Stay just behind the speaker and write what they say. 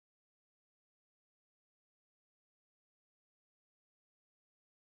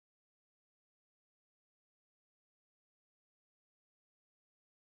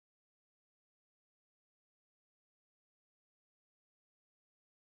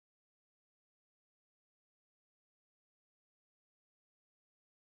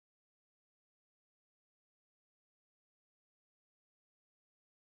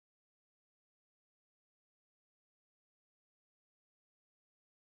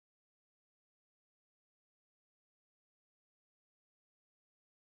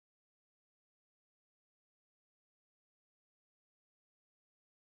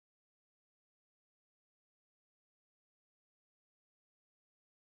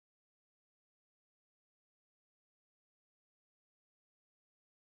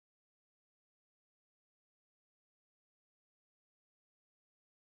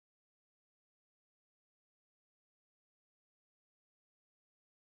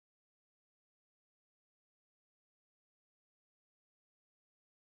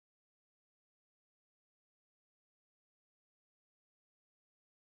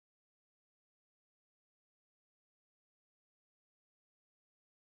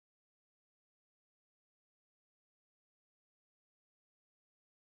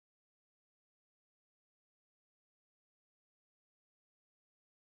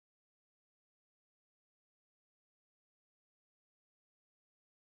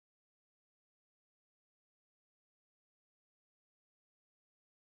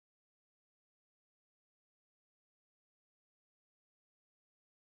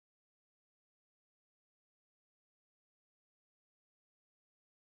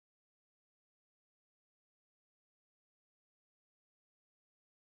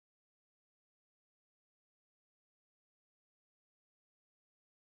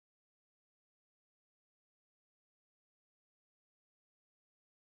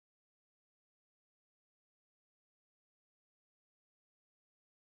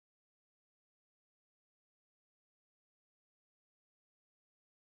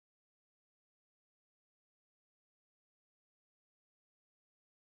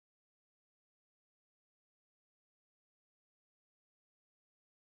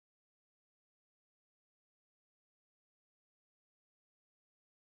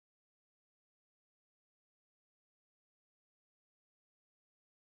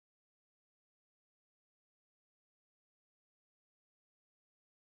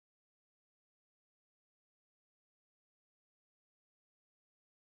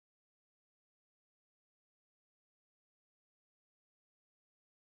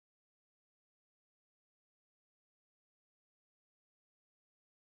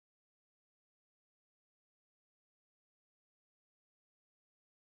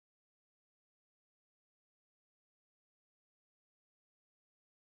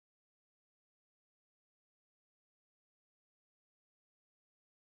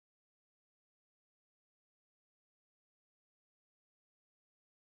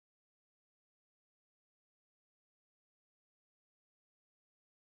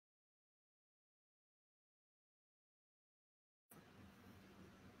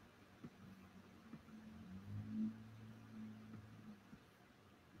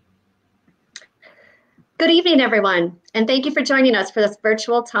Good evening, everyone, and thank you for joining us for this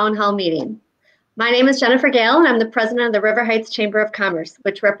virtual town hall meeting. My name is Jennifer Gale, and I'm the president of the River Heights Chamber of Commerce,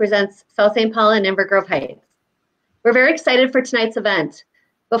 which represents South St. Paul and Inver Grove Heights. We're very excited for tonight's event.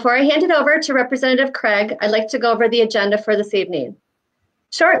 Before I hand it over to Representative Craig, I'd like to go over the agenda for this evening.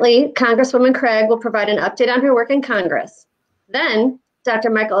 Shortly, Congresswoman Craig will provide an update on her work in Congress. Then,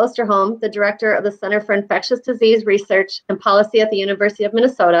 Dr. Michael Osterholm, the director of the Center for Infectious Disease Research and Policy at the University of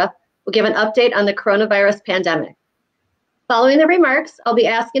Minnesota, will give an update on the coronavirus pandemic. Following the remarks, I'll be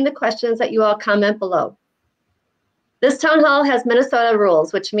asking the questions that you all comment below. This town hall has Minnesota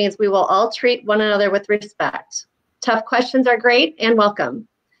rules, which means we will all treat one another with respect. Tough questions are great and welcome.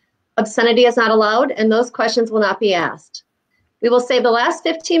 Obscenity is not allowed, and those questions will not be asked. We will save the last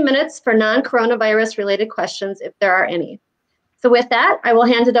 15 minutes for non-coronavirus related questions if there are any. So with that, I will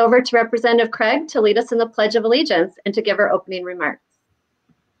hand it over to Representative Craig to lead us in the Pledge of Allegiance and to give her opening remarks.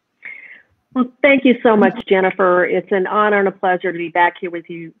 Well, thank you so much, Jennifer. It's an honor and a pleasure to be back here with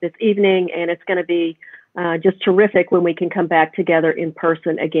you this evening, and it's going to be just terrific when we can come back together in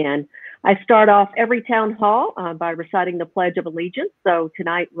person again. I start off every town hall by reciting the Pledge of Allegiance, so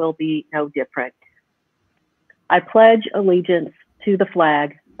tonight will be no different. I pledge allegiance to the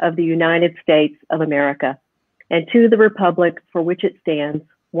flag of the United States of America and to the republic for which it stands,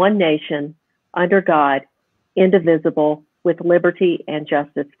 one nation, under God, indivisible, with liberty and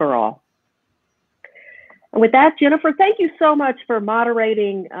justice for all. And with that, Jennifer, thank you so much for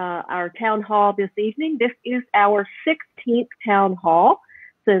moderating our town hall this evening. This is our 16th town hall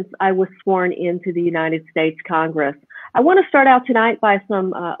since I was sworn into the United States Congress. I want to start out tonight by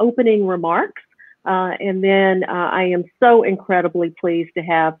some opening remarks, and then I am so incredibly pleased to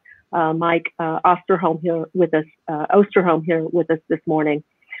have Mike Osterholm here with us this morning.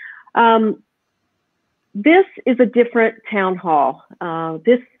 This is a different town hall.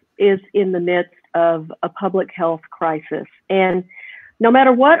 This is in the midst of a public health crisis. And no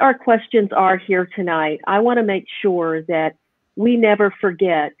matter what our questions are here tonight, I want to make sure that we never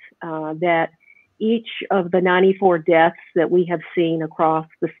forget that each of the 94 deaths that we have seen across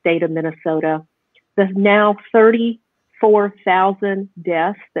the state of Minnesota, the now 34,000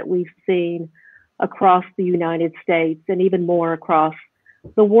 deaths that we've seen across the United States and even more across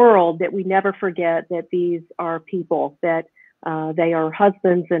the world, that we never forget that these are people, that they are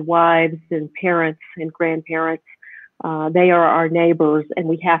husbands and wives and parents and grandparents. They are our neighbors, and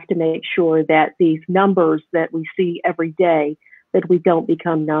we have to make sure that these numbers that we see every day, that we don't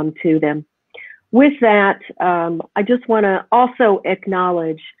become numb to them. With that, I just want to also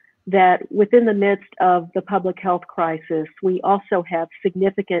acknowledge that within the midst of the public health crisis, we also have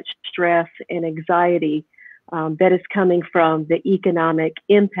significant stress and anxiety that is coming from the economic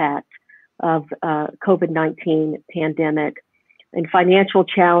impact of COVID-19 pandemic and financial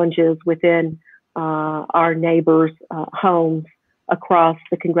challenges within our neighbors' homes across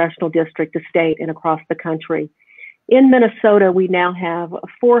the congressional district, the state, and across the country. In Minnesota, we now have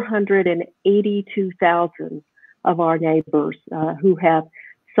 482,000 of our neighbors who have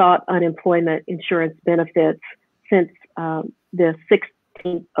sought unemployment insurance benefits since the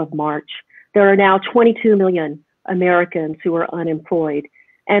 16th of March. There are now 22 million Americans who are unemployed.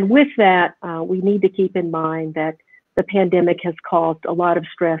 And with that, we need to keep in mind that the pandemic has caused a lot of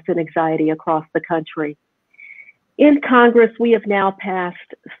stress and anxiety across the country. In Congress, we have now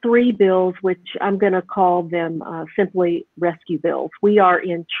passed 3 bills, which I'm going to call them simply rescue bills. We are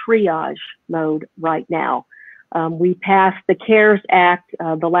in triage mode right now. We passed the CARES Act,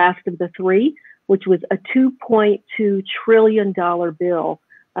 the last of the 3, which was a $2.2 trillion bill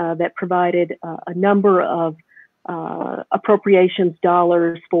that provided a number of appropriations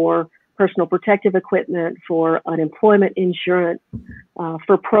dollars for personal protective equipment, for unemployment insurance,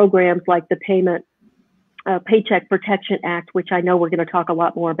 for programs like the Paycheck Protection Act, which I know we're going to talk a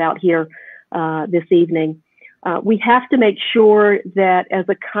lot more about here this evening. We have to make sure that as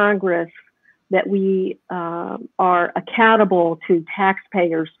a Congress that we are accountable to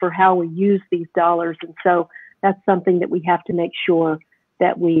taxpayers for how we use these dollars. And so that's something that we have to make sure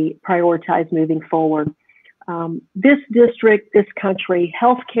that we prioritize moving forward. This district, this country,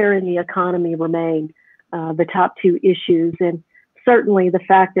 healthcare and the economy remain the top 2 issues. And certainly the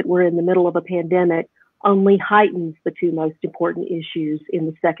fact that we're in the middle of a pandemic only heightens the 2 most important issues in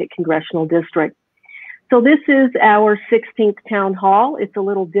the 2nd Congressional District. So this is our 16th town hall. It's a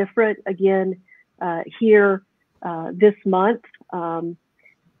little different again here this month.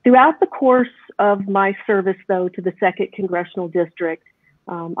 Throughout the course of my service, though, to the 2nd Congressional District,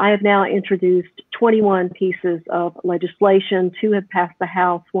 I have now introduced 21 pieces of legislation. 2 have passed the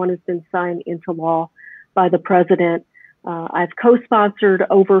House. 1 has been signed into law by the President. I've co-sponsored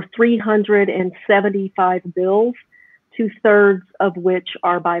over 375 bills, 2/3 of which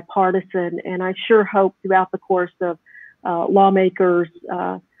are bipartisan, and I sure hope throughout the course of lawmakers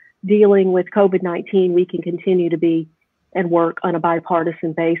dealing with COVID-19, we can continue to be and work on a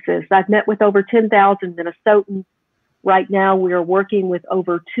bipartisan basis. I've met with over 10,000 Minnesotans. Right now, we are working with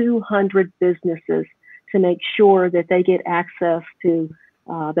over 200 businesses to make sure that they get access to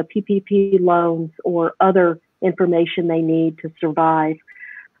the PPP loans or other information they need to survive.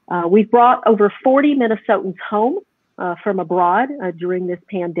 We've brought over 40 Minnesotans home from abroad during this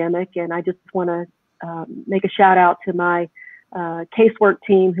pandemic, and I just want to make a shout out to my casework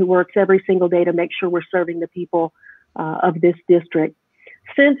team who works every single day to make sure we're serving the people of this district.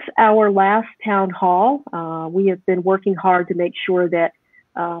 Since our last town hall, we have been working hard to make sure that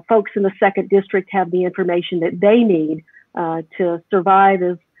folks in the 2nd District have the information that they need to survive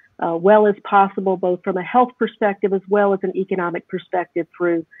as well as possible, both from a health perspective as well as an economic perspective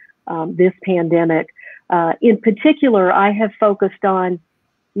through this pandemic. In particular, I have focused on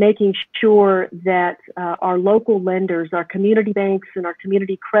making sure that our local lenders, our community banks and our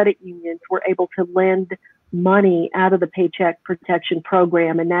community credit unions were able to lend money out of the Paycheck Protection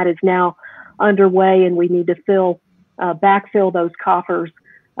Program, and that is now underway, and we need to backfill those coffers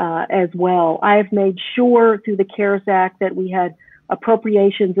as well. I have made sure through the CARES Act that we had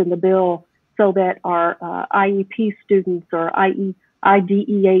appropriations in the bill so that our IEP students or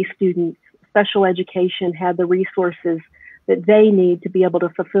IDEA students, special education, had the resources that they need to be able to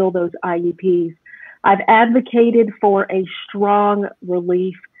fulfill those IEPs. I've advocated for a strong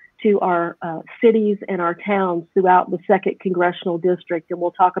relief to our cities and our towns throughout the 2nd Congressional District, and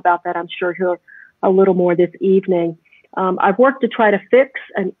we'll talk about that, I'm sure, here a little more this evening. I've worked to try to fix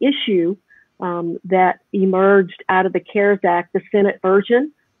an issue that emerged out of the CARES Act, the Senate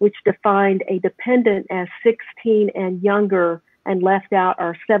version, which defined a dependent as 16 and younger and left out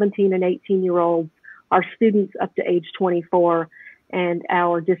our 17 and 18-year-olds, our students up to age 24, and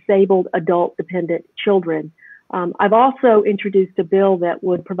our disabled adult dependent children. I've also introduced a bill that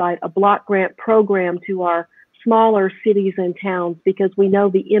would provide a block grant program to our smaller cities and towns because we know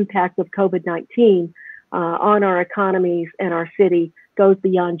the impact of COVID-19 on our economies and our city goes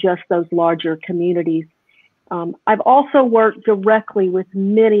beyond just those larger communities. I've also worked directly with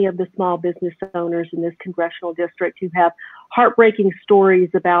many of the small business owners in this congressional district who have heartbreaking stories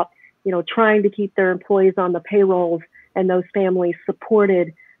about, trying to keep their employees on the payrolls and those families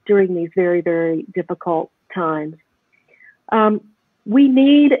supported during these very, very difficult times. We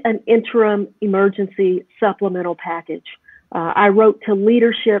need an interim emergency supplemental package. I wrote to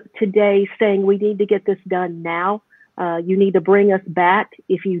leadership today saying we need to get this done now. You need to bring us back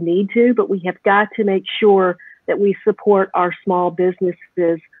if you need to, but we have got to make sure that we support our small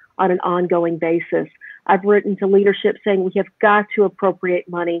businesses on an ongoing basis. I've written to leadership saying we have got to appropriate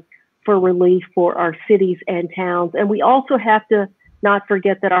money for relief for our cities and towns. And we also have to not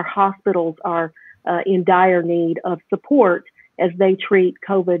forget that our hospitals are in dire need of support as they treat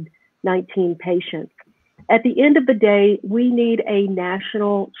COVID-19 patients. At the end of the day, we need a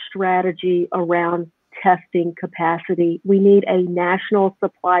national strategy around testing capacity. We need a national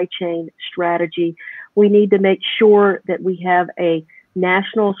supply chain strategy. We need to make sure that we have a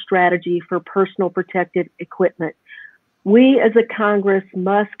national strategy for personal protective equipment. We as a Congress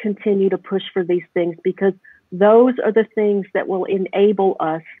must continue to push for these things because those are the things that will enable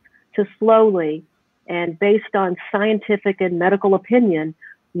us to slowly and based on scientific and medical opinion,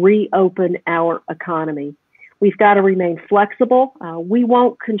 reopen our economy. We've got to remain flexible. We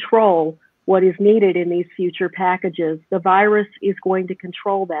won't control what is needed in these future packages. The virus is going to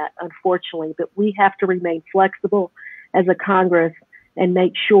control that, unfortunately, but we have to remain flexible as a Congress and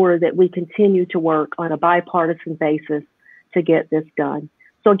make sure that we continue to work on a bipartisan basis to get this done.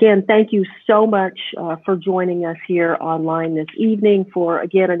 So again, thank you so much for joining us here online this evening for,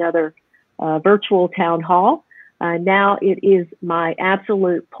 again, another virtual town hall. Now it is my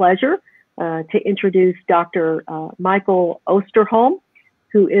absolute pleasure to introduce Dr. Michael Osterholm,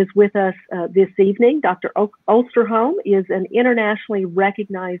 who is with us this evening. Dr. Osterholm is an internationally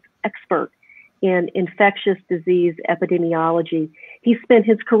recognized expert in infectious disease epidemiology. He spent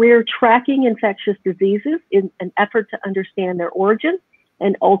his career tracking infectious diseases in an effort to understand their origin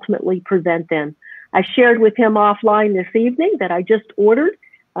and ultimately prevent them. I shared with him offline this evening that I just ordered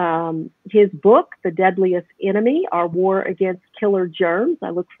his book, The Deadliest Enemy, Our War Against Killer Germs. I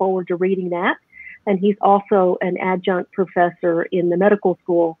look forward to reading that. And he's also an adjunct professor in the medical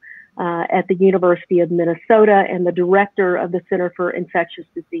school at the University of Minnesota and the director of the Center for Infectious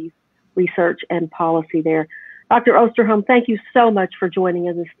Disease Research and Policy there. Dr. Osterholm, thank you so much for joining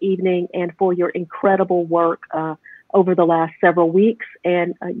us this evening and for your incredible work over the last several weeks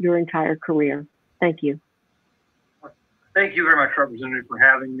and your entire career. Thank you. Thank you very much, Representative, for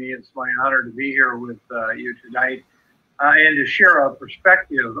having me. It's my honor to be here with you tonight and to share a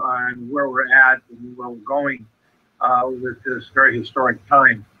perspective on where we're at and where we're going with this very historic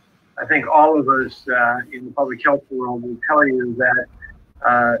time. I think all of us in the public health world will tell you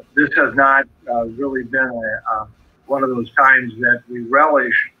that this has not really been one of those times that we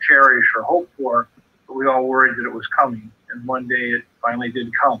relish, cherish, or hope for, but we all worried that it was coming, and one day it finally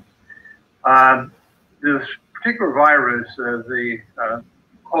did come. This particular virus, the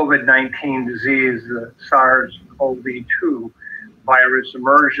COVID-19 disease, the SARS-CoV-2 virus,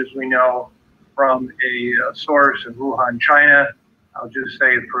 emerged, as we know, from a source in Wuhan, China. I'll just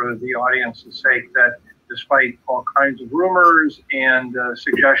say for the audience's sake that despite all kinds of rumors and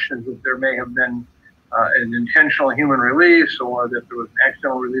suggestions that there may have been an intentional human release or that there was an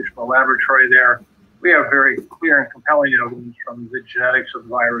accidental release from a laboratory there, we have very clear and compelling evidence from the genetics of the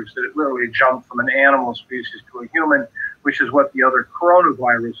virus that it literally jumped from an animal species to a human, which is what the other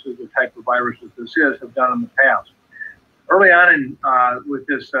coronaviruses, the type of viruses this is, have done in the past. Early on with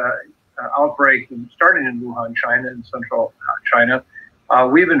this outbreak starting in Wuhan, China, in central China,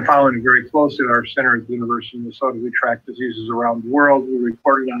 we've been following it very closely at our center at the University of Minnesota. We track diseases around the world. We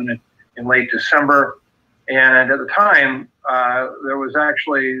reported on it in late December. And at the time, there was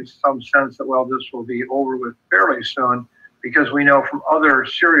actually some sense that, well, this will be over with fairly soon, because we know from other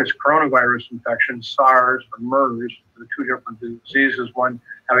serious coronavirus infections, SARS or MERS, the two different diseases, one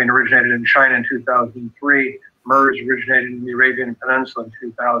having originated in China in 2003, MERS originated in the Arabian Peninsula in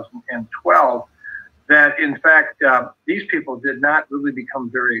 2012, that in fact, these people did not really become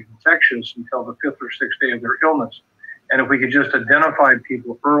very infectious until the 5th or 6th day of their illness. And if we could just identify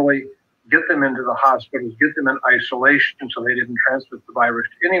people early, get them into the hospitals, get them in isolation so they didn't transmit the virus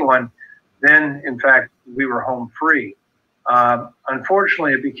to anyone, then in fact, we were home free.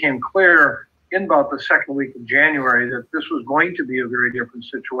 Unfortunately, it became clear in about the second week of January that this was going to be a very different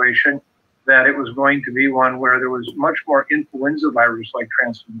situation, that it was going to be one where there was much more influenza virus-like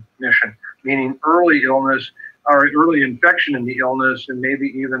transmission, meaning early illness or early infection in the illness, and maybe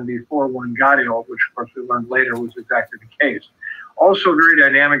even before one got ill, which of course we learned later was exactly the case. Also very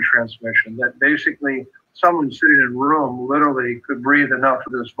dynamic transmission, that basically someone sitting in a room literally could breathe enough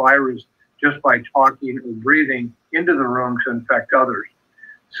of this virus just by talking or breathing into the room to infect others.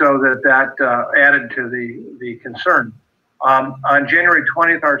 So that added to the concern. On January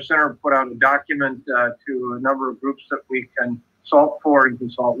 20th, our center put out a document to a number of groups that we consult for and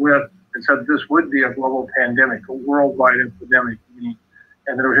consult with, and said this would be a global pandemic, a worldwide epidemic,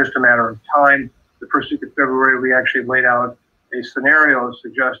 and it was just a matter of time. The first week of February, we actually laid out a scenario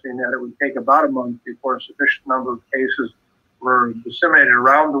suggesting that it would take about a month before a sufficient number of cases were disseminated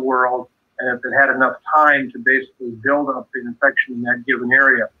around the world, and if it had enough time to basically build up the infection in that given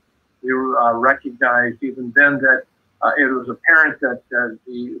area. We recognized even then that it was apparent that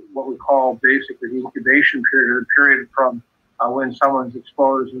what we call basically the incubation period, or the period from when someone's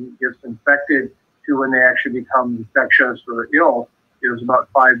exposed and gets infected to when they actually become infectious or ill, it was about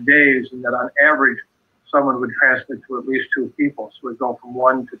 5 days, and that on average, someone would transmit to at least 2 people. So it would go from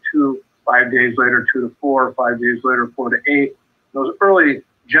 1 to 2, 5 days later 2 to 4, 5 days later 4 to 8. Those early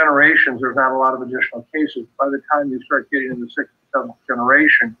generations, there's not a lot of additional cases. By the time you start getting into the 6th and 7th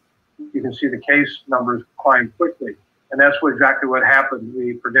generation, you can see the case numbers climb quickly. And that's exactly what happened.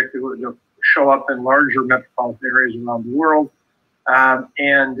 We predicted it would show up in larger metropolitan areas around the world, and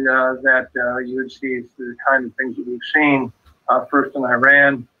that you would see the kind of things that we've seen first in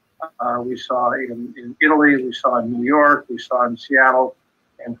Iran, we saw in Italy, we saw in New York, we saw in Seattle,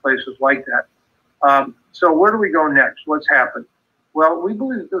 and places like that. So where do we go next? What's happened? Well, we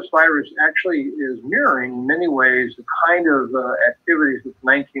believe that this virus actually is mirroring in many ways the kind of activities that the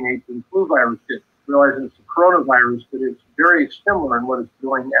 1918 flu virus did. Realizing it's a coronavirus, but it's very similar in what it's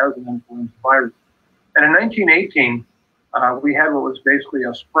doing as an influenza virus. And in 1918, we had what was basically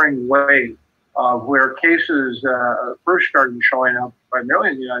a spring wave where cases first started showing up primarily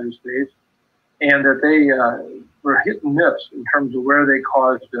in the United States, and that they were hit and miss in terms of where they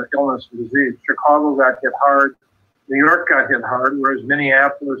caused illness and disease. Chicago got hit hard, New York got hit hard, whereas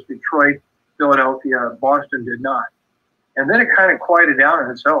Minneapolis, Detroit, Philadelphia, Boston did not. And then it kind of quieted down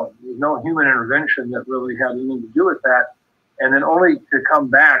on its own. There was no human intervention that really had anything to do with that. And then only to come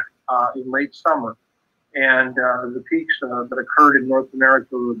back in late summer. And the peaks that occurred in North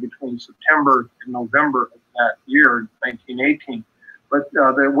America were between September and November of that year, 1918. But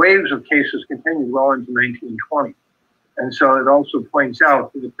the waves of cases continued well into 1920. And so it also points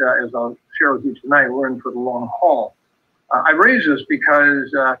out that, as I'll share with you tonight, we're in for the long haul. I raise this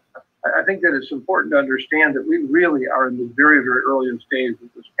because I think that it's important to understand that we really are in the very, very earliest days of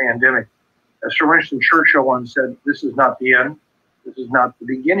this pandemic. As Sir Winston Churchill once said, this is not the end. This is not the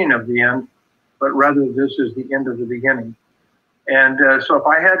beginning of the end, but rather this is the end of the beginning. And so if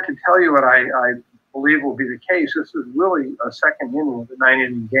I had to tell you what I believe will be the case, this is really a second inning of the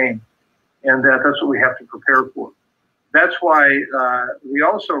 9-inning game. And that's what we have to prepare for. That's why we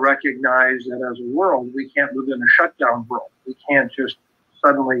also recognize that as a world, we can't live in a shutdown world. We can't just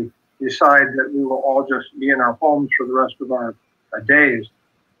suddenly decide that we will all just be in our homes for the rest of our days.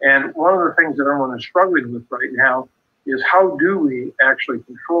 And one of the things that everyone is struggling with right now is how do we actually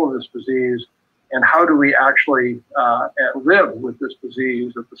control this disease, and how do we actually live with this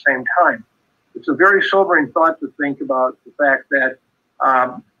disease at the same time? It's a very sobering thought to think about the fact that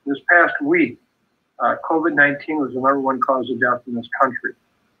this past week, COVID-19 was the #1 cause of death in this country.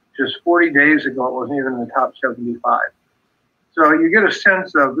 Just 40 days ago, it wasn't even in the top 75. So you get a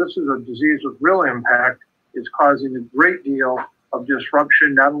sense of this is a disease with real impact. It's causing a great deal of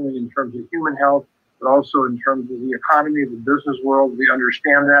disruption, not only in terms of human health, but also in terms of the economy, the business world. We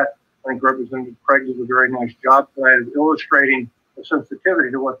understand that. I think Representative Craig did a very nice job tonight of illustrating the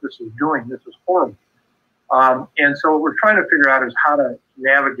sensitivity to what this is doing. This is horrible. And so what we're trying to figure out is how to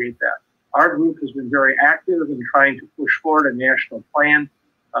navigate that. Our group has been very active in trying to push forward a national plan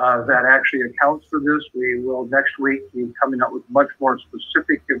that actually accounts for this. We will next week be coming up with much more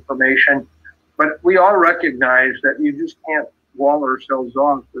specific information. But we all recognize that you just can't wall ourselves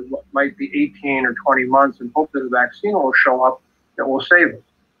off with what might be 18 or 20 months and hope that a vaccine will show up that will save us.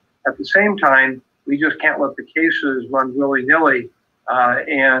 At the same time, we just can't let the cases run willy-nilly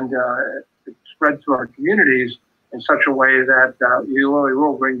and spread to our communities in such a way that you really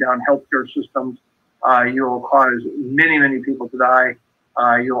will bring down healthcare systems. You'll cause many, many people to die.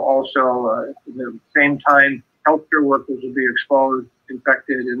 You'll also, at the same time, healthcare workers will be exposed,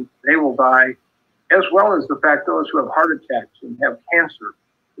 infected, and they will die, as well as the fact those who have heart attacks and have cancer,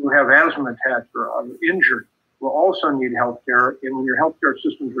 who have asthma attacks or are injured, will also need healthcare. And when your healthcare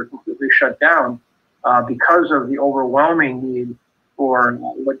systems are completely shut down because of the overwhelming need for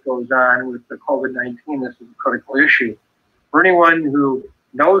what goes on with the COVID-19, this is a critical issue. For anyone who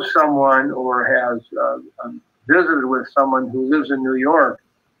knows someone or has visited with someone who lives in New York,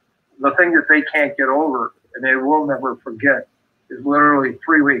 the thing that they can't get over and they will never forget is literally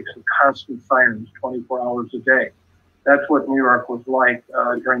 3 weeks of constant sirens, 24 hours a day. That's what New York was like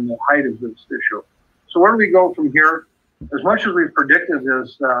during the height of this issue. So where do we go from here? As much as we've predicted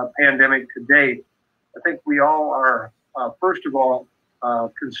this pandemic to date, I think we all are, first of all,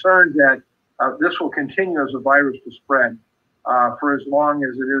 concerned that this will continue as a virus to spread for as long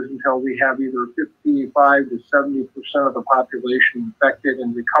as it is until we have either 55 to 70% of the population infected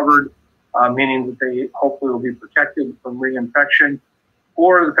and recovered, meaning that they hopefully will be protected from reinfection,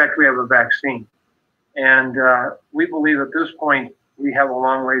 or the fact we have a vaccine. And we believe at this point we have a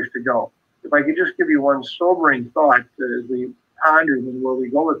long ways to go. If I could just give you one sobering thought as we ponder and where we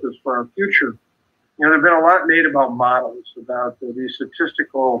go with this for our future. You know, there have been a lot made about models, about these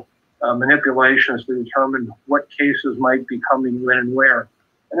statistical manipulations to determine what cases might be coming when and where.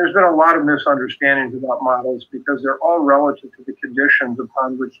 And there's been a lot of misunderstandings about models because they're all relative to the conditions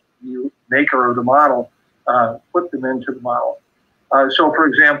upon which the maker of the model put them into the model. So, for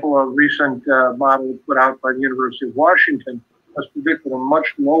example, a recent model put out by the University of Washington has predicted a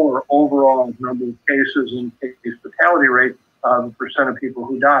much lower overall number of cases and case fatality rate, the percent of people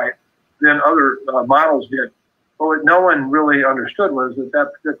who died, than other models did. But what no one really understood was that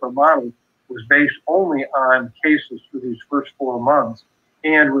that particular model was based only on cases for these first 4 months,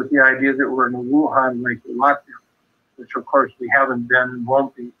 and with the idea that we're in a Wuhan-like lockdown, which of course we haven't been and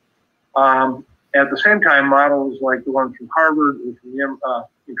won't be. At the same time, models like the one from Harvard or from the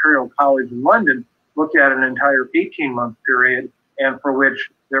Imperial College in London looked at an entire 18-month period, and for which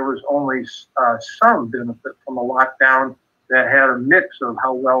there was only some benefit from a lockdown that had a mix of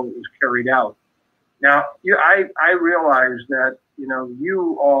how well it was carried out. Now, I realize that, you know,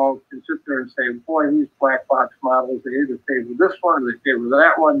 you all can sit there and say, boy, these black box models, they either favor this one or they favor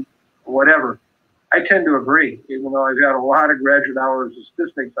that one, or whatever. I tend to agree, even though I've got a lot of graduate hours of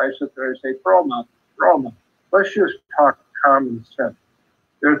statistics. I sit there and say, throw them out, throw them out. Let's just talk common sense.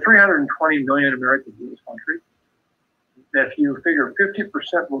 There are 320 million Americans in this country. If you figure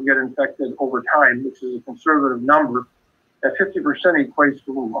 50% will get infected over time, which is a conservative number, that 50% equates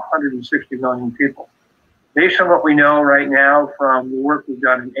to 160 million people. Based on what we know right now from the work we've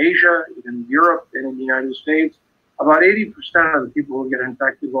done in Asia, in Europe, and in the United States, about 80% of the people who get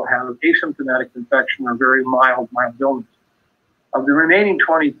infected will have asymptomatic infection or very mild illness. Of the remaining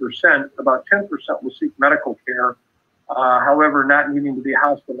 20%, about 10% will seek medical care, however, not needing to be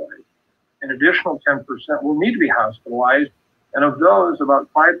hospitalized. An additional 10% will need to be hospitalized, and of those, about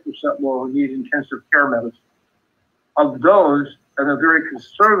 5% will need intensive care medicine. Of those, on a very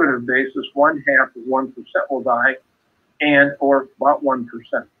conservative basis, 0.5% will die, and or about 1%.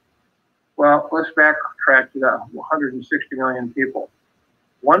 Well, let's backtrack to that 160 million people.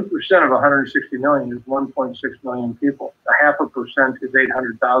 1% of 160 million is 1.6 million people. 0.5% is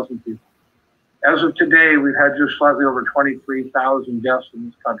 800,000 people. As of today, we've had just slightly over 23,000 deaths in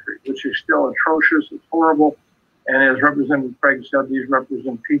this country, which is still atrocious. It's horrible. And as Representative Craig said, these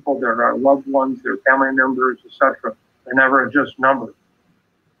represent people. They're our loved ones, their family members, etc. They're never just numbers.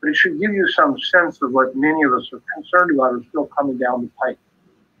 But it should give you some sense of what many of us are concerned about are still coming down the pike.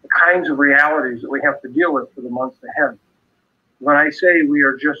 The kinds of realities that we have to deal with for the months ahead. When I say we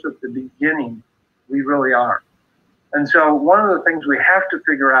are just at the beginning, we really are. And so one of the things we have to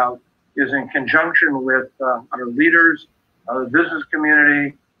figure out is, in conjunction with our leaders, the business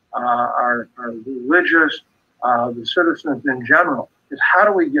community, our religious, the citizens in general, is how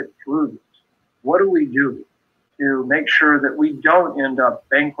do we get through this? What do we do to make sure that we don't end up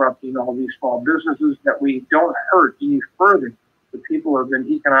bankrupting all these small businesses, that we don't hurt any further the people who have been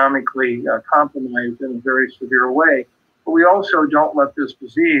economically compromised in a very severe way, but we also don't let this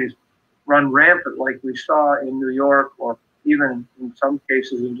disease run rampant like we saw in New York, or even in some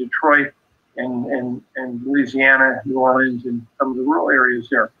cases in Detroit and Louisiana, New Orleans, and some of the rural areas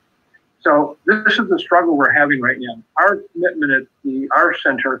there. So this is the struggle we're having right now. Our commitment at our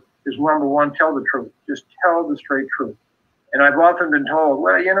center is, number one, tell the truth. Just tell the straight truth. And I've often been told,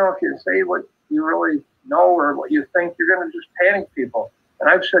 well, you know, if you say what you really know or what you think, you're going to just panic people. And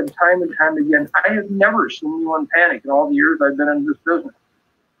I've said time and time again, I have never seen anyone panic in all the years I've been in this business.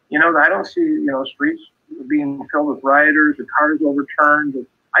 You know, I don't see, streets being filled with rioters or cars overturned.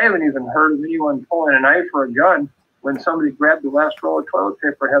 I haven't even heard of anyone pulling a knife or a gun when somebody grabbed the last roll of toilet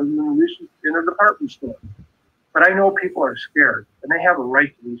paper having been released in a department store. But I know people are scared, and they have a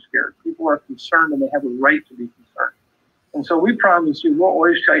right to be scared. People are concerned, and they have a right to be concerned. And so we promise you, we'll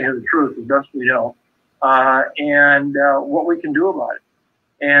always tell you the truth as best we know, and what we can do about it.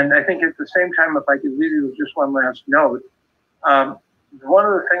 And I think at the same time, if I could leave you with just one last note, one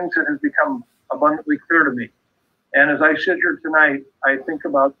of the things that has become abundantly clear to me, and as I sit here tonight, I think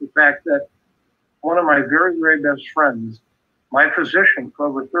about the fact that one of my very, very best friends, my physician for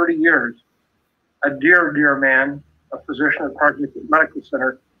over 30 years, a dear, dear man, a physician at Park Medical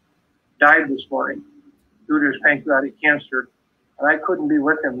Center, died this morning due to his pancreatic cancer. And I couldn't be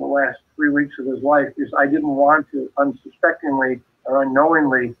with him the last 3 weeks of his life because I didn't want to unsuspectingly or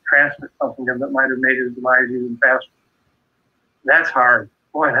unknowingly transmit something to him that might have made his demise even faster. That's hard.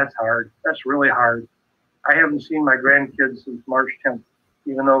 Boy, that's hard. That's really hard. I haven't seen my grandkids since March 10th,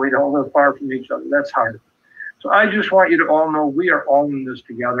 even though we don't live far from each other. That's hard. So I just want you to all know we are all in this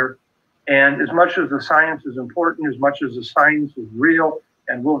together. And as much as the science is important, as much as the science is real,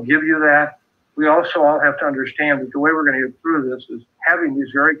 and we'll give you that, we also all have to understand that the way we're going to get through this is having these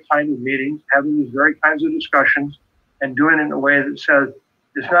very kind of meetings, having these very kinds of discussions, and doing it in a way that says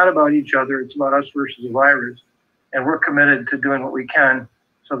it's not about each other, it's about us versus the virus. And we're committed to doing what we can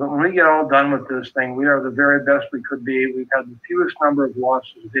so that when we get all done with this thing, we are the very best we could be. We've had the fewest number of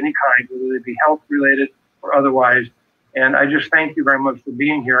losses of any kind, whether they be health-related or otherwise. And I just thank you very much for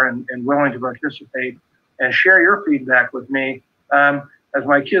being here and willing to participate and share your feedback with me. As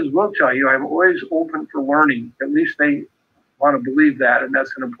my kids will tell you, I'm always open for learning. At least they want to believe that, and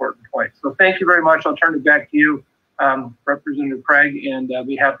that's an important point. So thank you very much. I'll turn it back to you, Representative Craig, and I'll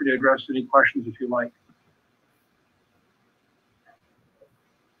be happy to address any questions if you like.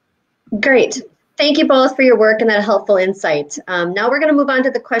 Great. Thank you both for your work and that helpful insight. Now we're going to move on to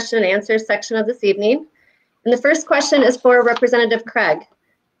the question and answer section of this evening. And the first question is for Representative Craig.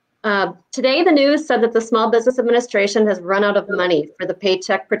 Today, the news said that the Small Business Administration has run out of money for the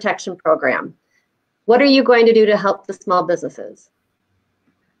Paycheck Protection Program. What are you going to do to help the small businesses?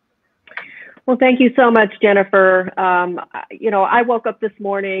 Well, thank you so much, Jennifer. I woke up this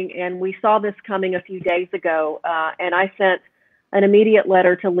morning and we saw this coming a few days ago, and I sent an immediate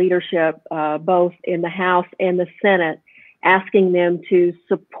letter to leadership, both in the House and the Senate, asking them to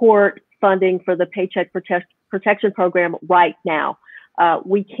support funding for the Paycheck Protection Program right now.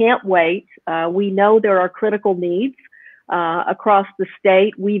 We can't wait. We know there are critical needs across the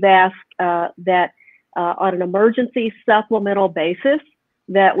state. We've asked that on an emergency supplemental basis,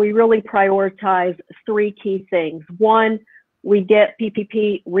 that we really prioritize three key things. One, we get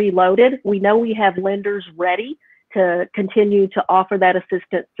PPP reloaded. We know we have lenders ready to continue to offer that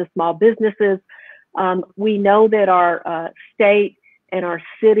assistance to small businesses. We know that our state and our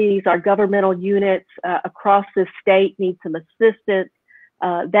cities, our governmental units across the state need some assistance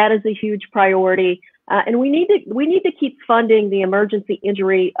That is a huge priority. And we need to keep funding the emergency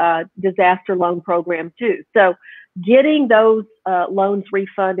injury disaster loan program too. So getting those loans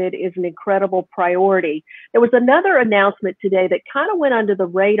refunded is an incredible priority. There was another announcement today that kind of went under the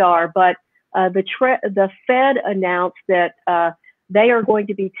radar, but the Fed announced that they are going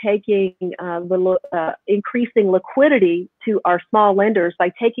to be taking increasing liquidity to our small lenders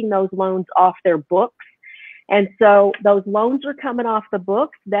by taking those loans off their books. And so those loans are coming off the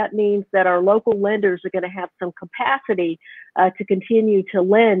books. That means that our local lenders are going to have some capacity to continue to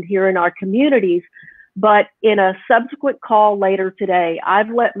lend here in our communities. But in a subsequent call later today, I've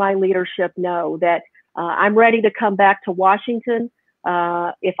let my leadership know that I'm ready to come back to Washington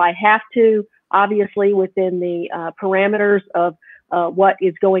if I have to, obviously within the parameters of what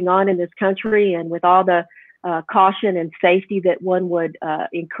is going on in this country and with all the caution and safety that one would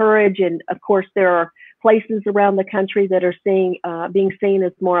encourage. And of course, there are places around the country that are being seen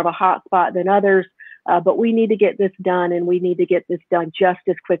as more of a hot spot than others. But we need to get this done, and we need to get this done just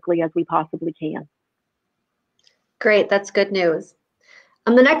as quickly as we possibly can. Great, that's good news.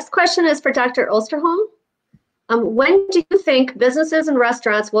 The next question is for Dr. Osterholm. When do you think businesses and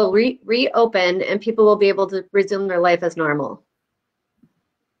restaurants will reopen and people will be able to resume their life as normal?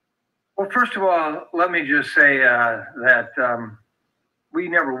 Well, first of all, let me just say that we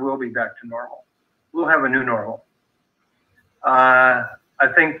never will be back to normal. We'll have a new normal. I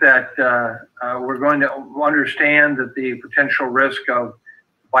think that we're going to understand that the potential risk of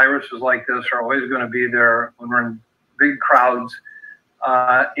viruses like this are always going to be there when we're in big crowds.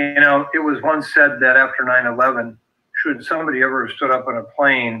 It was once said that after 9/11, should somebody ever have stood up on a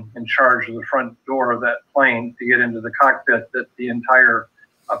plane in charge of the front door of that plane to get into the cockpit, that the entire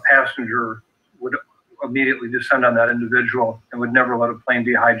passenger would immediately descend on that individual and would never let a plane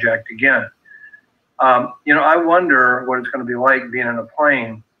be hijacked again. I wonder what it's going to be like being in a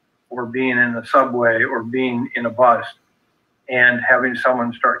plane or being in a subway or being in a bus and having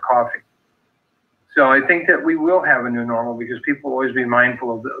someone start coughing. So I think that we will have a new normal because people will always be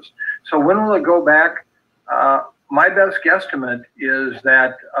mindful of this. So when will it go back? My best guesstimate is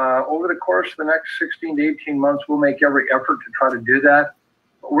that over the course of the next 16 to 18 months, we'll make every effort to try to do that.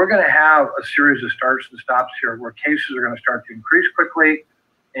 But we're going to have a series of starts and stops here where cases are going to start to increase quickly,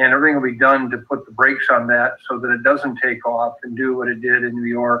 and everything will be done to put the brakes on that so that it doesn't take off and do what it did in New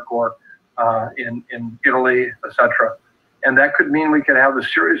York or in Italy, etc. And that could mean we could have a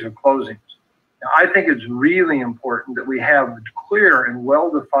series of closings. Now, I think it's really important that we have clear and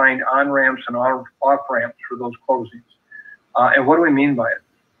well-defined on-ramps and off-ramps for those closings. And what do we mean by it?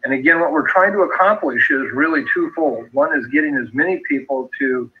 And again, what we're trying to accomplish is really twofold. One is getting as many people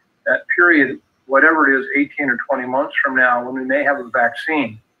to that period, whatever it is, 18 or 20 months from now, when we may have a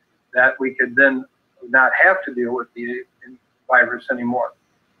vaccine, that we could then not have to deal with the virus anymore.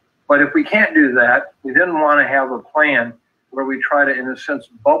 But if we can't do that, we then want to have a plan where we try to, in a sense,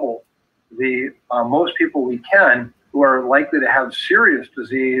 bubble the most people we can who are likely to have serious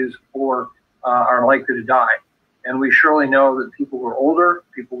disease or are likely to die. And we surely know that people who are older,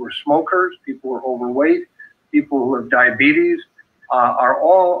 people who are smokers, people who are overweight, people who have diabetes are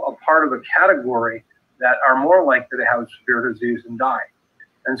all a part of a category that are more likely to have severe disease and die.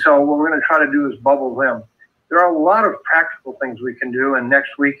 And so what we're going to try to do is bubble them. There are a lot of practical things we can do, and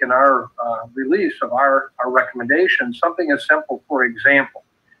next week in our release of our recommendations, something as simple, for example,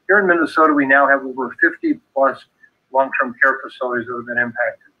 here in Minnesota, we now have over 50 plus long-term care facilities that have been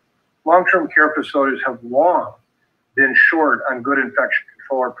impacted. Long-term care facilities have long been short on good infection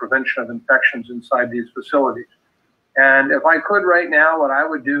control or prevention of infections inside these facilities. And if I could right now, what I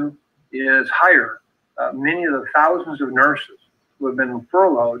would do is hire many of the thousands of nurses who have been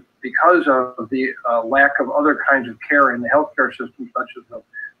furloughed because of the lack of other kinds of care in the healthcare system, such as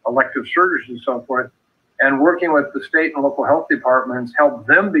elective surgeries and so forth, and working with the state and local health departments, help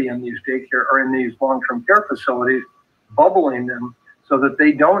them be in these daycare or in these long-term care facilities, bubbling them so that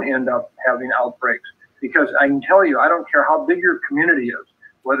they don't end up having outbreaks. Because I can tell you, I don't care how big your community is,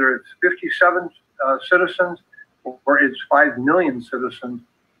 whether it's 57 citizens or it's 5 million citizens,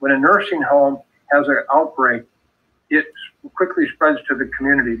 when a nursing home has an outbreak, it quickly spreads to the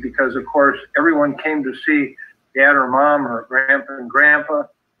community because, of course, everyone came to see dad or mom or grandpa and grandpa,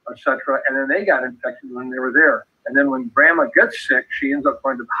 etc., and then they got infected when they were there. And then when grandma gets sick, she ends up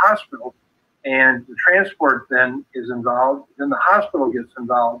going to the hospital, and the transport then is involved, then the hospital gets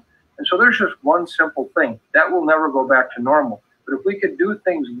involved. And so there's just one simple thing. That will never go back to normal. But if we could do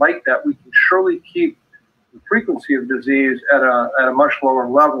things like that, we can surely keep the frequency of disease at a much lower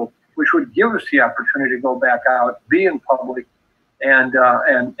level, which would give us the opportunity to go back out, be in public, and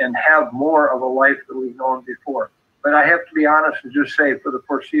have more of a life that we've known before. But I have to be honest and just say, for the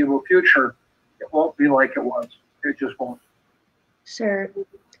foreseeable future, it won't be like it was. It just won't. Sure.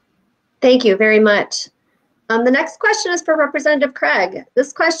 Thank you very much. The next question is for Representative Craig.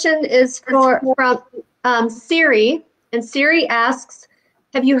 This question is from Siri, and Siri asks,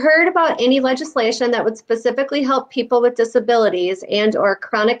 have you heard about any legislation that would specifically help people with disabilities and or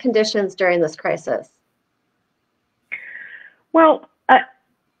chronic conditions during this crisis? Well,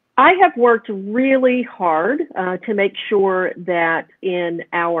 I have worked really hard to make sure that in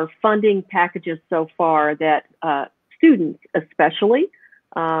our funding packages so far that students especially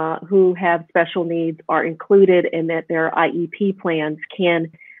who have special needs are included and that their IEP plans can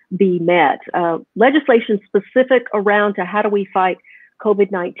be met. Legislation specific around to how do we fight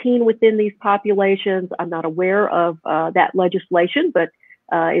COVID-19 within these populations, I'm not aware of that legislation, but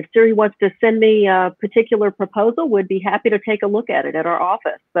if Siri wants to send me a particular proposal, would be happy to take a look at it at our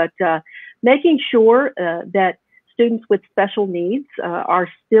office. But making sure that students with special needs are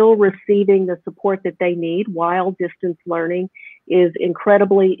still receiving the support that they need while distance learning is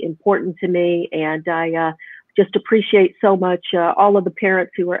incredibly important to me. And I just appreciate so much all of the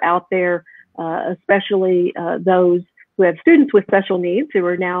parents who are out there, especially those who have students with special needs who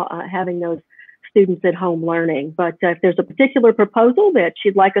are now having those students at home learning. But if there's a particular proposal that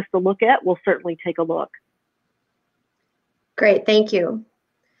she'd like us to look at, we'll certainly take a look. Great, thank you.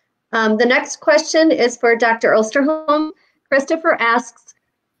 The next question is for Dr. Osterholm. Christopher asks,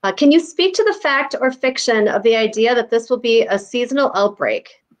 can you speak to the fact or fiction of the idea that this will be a seasonal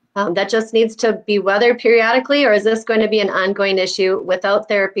outbreak that just needs to be weathered periodically, or is this going to be an ongoing issue without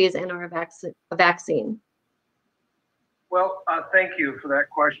therapies and or a vaccine? Well, thank you for that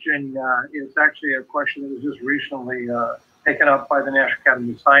question. It's actually a question that was just recently taken up by the National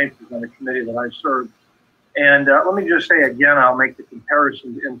Academy of Sciences on a committee that I served. And let me just say again, I'll make the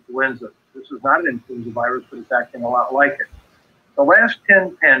comparison to influenza. This is not an influenza virus, but it's acting a lot like it. The last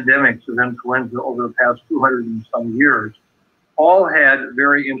 10 pandemics of influenza over the past 200 and some years all had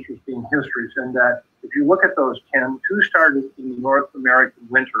very interesting histories in that if you look at those 10, 2 started in the North American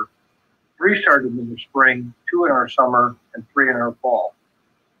winter, 3 started in the spring, 2 in our summer, and 3 in our fall.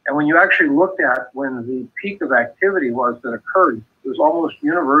 And when you actually looked at when the peak of activity was that occurred, it was almost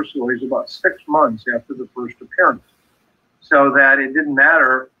universal. It was about 6 months after the first appearance. So that it didn't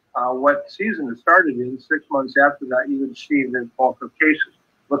matter what season it started in, 6 months after that, you would see the bulk of cases.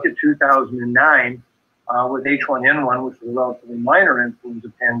 Look at 2009 with H1N1, which was a relatively minor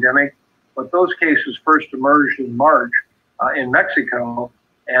influenza pandemic, but those cases first emerged in March in Mexico,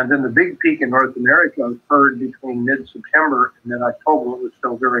 and then the big peak in North America occurred between mid-September and mid-October. It was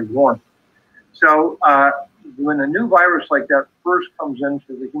still very warm. So when a new virus like that first comes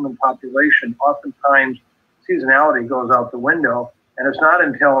into the human population, oftentimes seasonality goes out the window, and it's not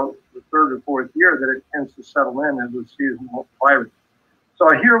until the 3rd or 4th year that it tends to settle in as a seasonal virus. So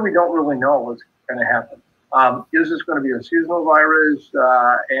here we don't really know what's going to happen. Is this going to be a seasonal virus,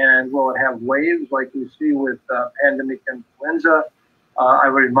 and will it have waves like we see with pandemic influenza? I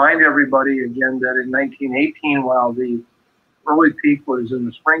would remind everybody again that in 1918, while the early peak was in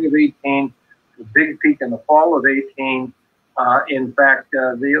the spring of 18, the big peak in the fall of 18, in fact,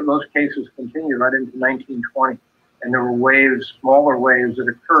 those cases continued right into 1920, and there were waves, smaller waves that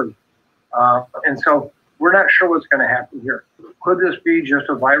occurred. And so we're not sure what's going to happen here. Could this be just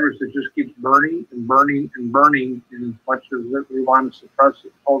a virus that just keeps burning and burning and burning, and as much as we want to suppress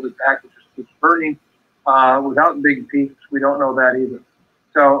it, hold it back, it just keeps burning without big peaks? We don't know that either.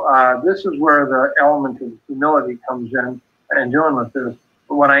 So this is where the element of humility comes in and dealing with this.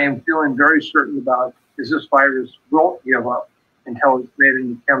 But what I am feeling very certain about is this virus won't give up until it's made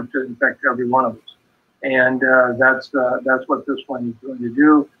an attempt to infect every one of us. And that's what this one is going to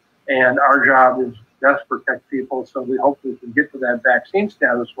do. And our job is best to protect people. So we hope we can get to that vaccine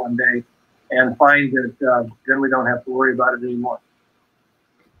status one day and find that then we don't have to worry about it anymore.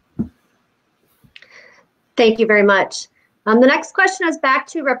 Thank you very much. The next question is back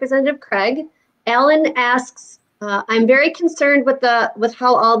to Representative Craig. Alan asks, I'm very concerned with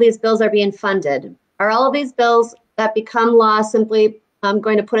how all these bills are being funded. Are all of these bills that become law simply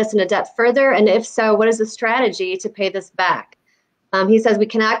going to put us into debt further? And if so, what is the strategy to pay this back? He says we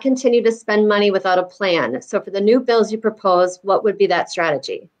cannot continue to spend money without a plan. So for the new bills you propose, what would be that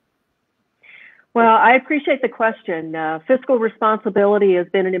strategy? Well, I appreciate the question. Fiscal responsibility has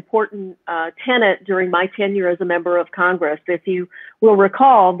been an important tenet during my tenure as a member of Congress. If you will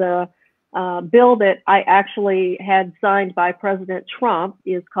recall, the bill that I actually had signed by President Trump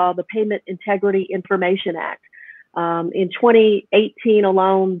is called the Payment Integrity Information Act. In 2018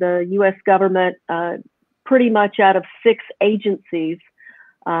 alone, the U.S. government, pretty much out of 6 agencies,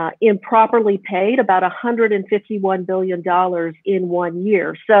 improperly paid about $151 billion in 1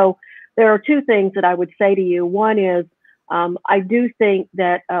 year. So there are two things that I would say to you. One is, I do think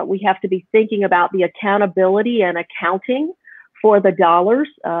that we have to be thinking about the accountability and accounting for the dollars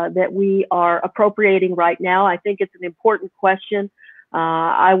that we are appropriating right now. I think it's an important question.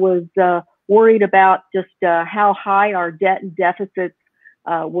 I was worried about just how high our debt and deficits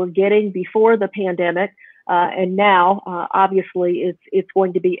were getting before the pandemic. And now, obviously, it's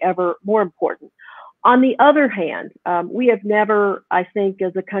going to be ever more important. On the other hand, we have never, I think,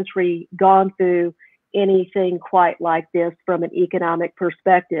 as a country, gone through anything quite like this from an economic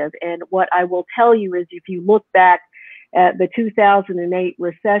perspective. And what I will tell you is, if you look back at the 2008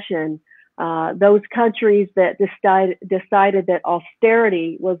 recession, those countries that decided that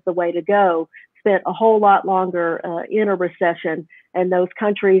austerity was the way to go spent a whole lot longer in a recession, and those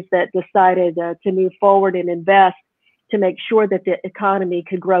countries that decided to move forward and invest to make sure that the economy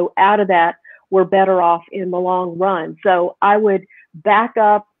could grow out of that were better off in the long run. So I would back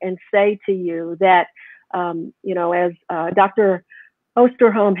up and say to you that, as Dr.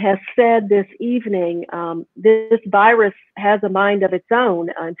 Osterholm has said this evening, this virus has a mind of its own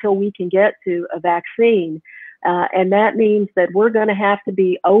until we can get to a vaccine. And that means that we're going to have to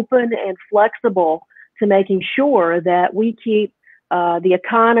be open and flexible to making sure that we keep the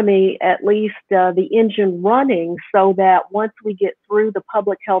economy, at least the engine running, so that once we get through the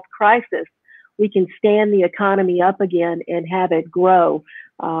public health crisis, we can stand the economy up again and have it grow.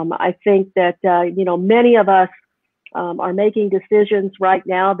 I think that, many of us are making decisions right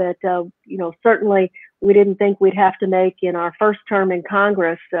now that, certainly we didn't think we'd have to make in our first term in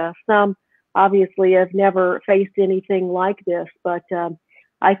Congress. Some obviously have never faced anything like this, but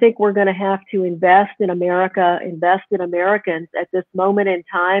I think we're going to have to invest in America, invest in Americans at this moment in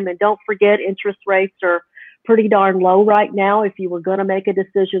time. And don't forget, interest rates are pretty darn low right now if you were going to make a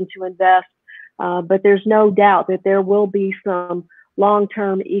decision to invest. But there's no doubt that there will be some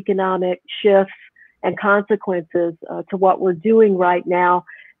long-term economic shifts and consequences to what we're doing right now.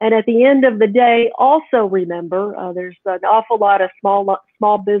 And at the end of the day, also remember, there's an awful lot of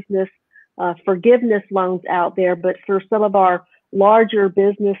small business forgiveness loans out there, but for some of our larger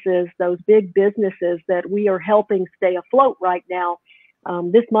businesses, those big businesses that we are helping stay afloat right now,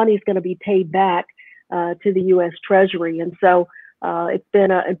 this money is going to be paid back to the U.S. Treasury. And so it's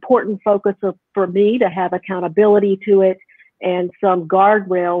been an important focus for me to have accountability to it and some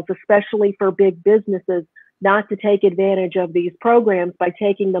guardrails, especially for big businesses, not to take advantage of these programs by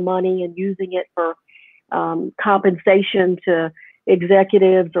taking the money and using it for compensation to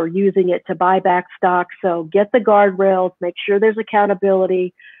executives or using it to buy back stock. So get the guardrails, make sure there's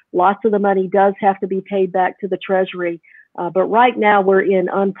accountability. Lots of the money does have to be paid back to the Treasury. But right now we're in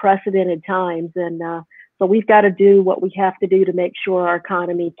unprecedented times. And so we've got to do what we have to do to make sure our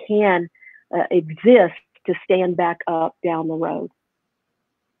economy can exist to stand back up down the road.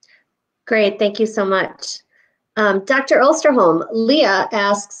 Great, thank you so much. Dr. Osterholm, Leah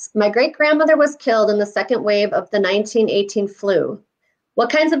asks, my great-grandmother was killed in the second wave of the 1918 flu.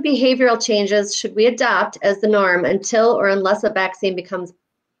 What kinds of behavioral changes should we adopt as the norm until or unless a vaccine becomes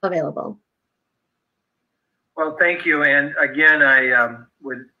available? Well, thank you. And again, I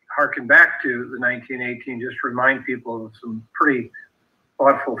would harken back to the 1918, just to remind people of some pretty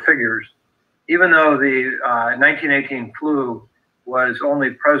thoughtful figures. Even though the 1918 flu was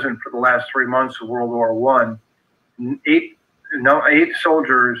only present for the last 3 months of World War I, eight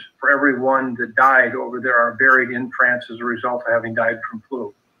soldiers for every one that died over there are buried in France as a result of having died from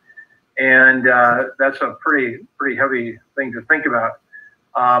flu. And that's a pretty heavy thing to think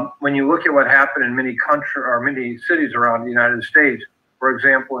about. When you look at what happened in many cities around the United States, for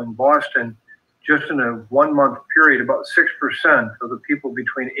example, in Boston, just in a 1 month period, about 6% of the people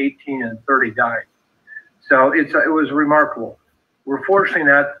between 18 and 30 died. So it was remarkable. We're fortunately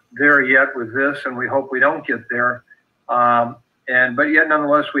not there yet with this, and we hope we don't get there. But yet,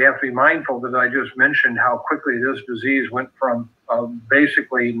 nonetheless, we have to be mindful that I just mentioned how quickly this disease went from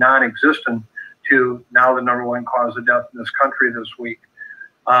basically non-existent to now the #1 cause of death in this country this week.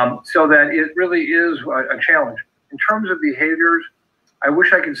 So that it really is a challenge. In terms of behaviors, I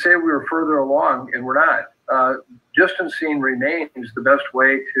wish I could say we were further along, and we're not. Distancing remains the best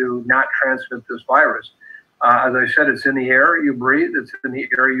way to not transmit this virus. As I said, it's in the air you breathe, it's in the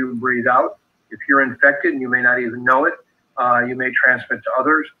air you breathe out. If you're infected and you may not even know it, you may transmit to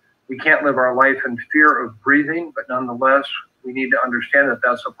others. We can't live our life in fear of breathing, but nonetheless, we need to understand that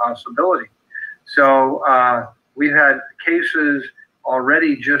that's a possibility. So we've had cases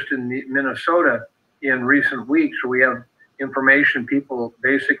already just in Minnesota in recent weeks where we have information people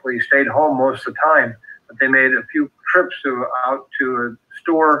basically stayed home most of the time. but they made a few trips out to a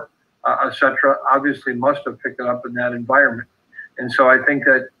store, etc. Obviously must have picked it up in that environment. And so I think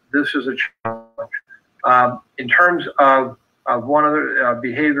that this is a challenge. In terms of one other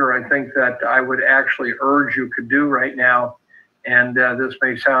behavior, I think that I would actually urge you could do right now, and this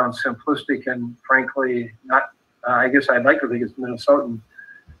may sound simplistic and frankly not, I guess I'd like to think it's Minnesotan,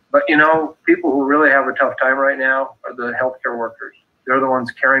 but you know, people who really have a tough time right now are the healthcare workers. They're the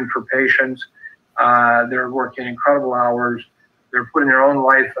ones caring for patients. They're working incredible hours. They're putting their own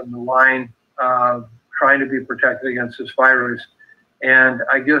life on the line, trying to be protected against this virus. And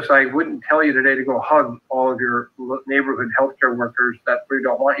I guess I wouldn't tell you today to go hug all of your neighborhood healthcare workers. That we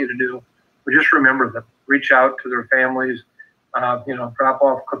don't want you to do. But just remember them. Reach out to their families. You know, drop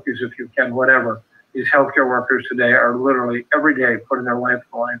off cookies if you can, whatever. These healthcare workers today are literally every day putting their life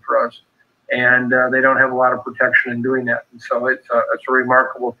on the line for us. And they don't have a lot of protection in doing that. And so it's a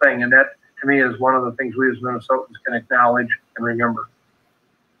remarkable thing. And that, to me, is one of the things we as Minnesotans can acknowledge and remember.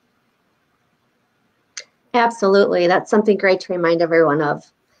 Absolutely. That's something great to remind everyone of.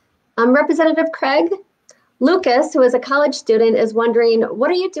 Representative Craig, Lucas, who is a college student, is wondering,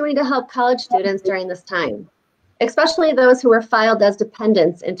 what are you doing to help college students during this time, especially those who were filed as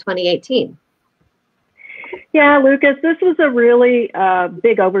dependents in 2018? Yeah, Lucas, this was a really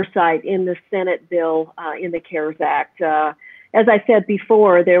big oversight in the Senate bill in the CARES Act. As I said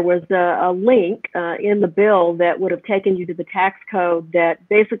before, there was a link in the bill that would have taken you to the tax code that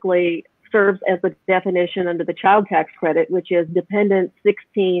basically serves as a definition under the child tax credit, which is dependent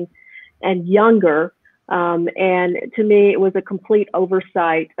 16 and younger. And to me, it was a complete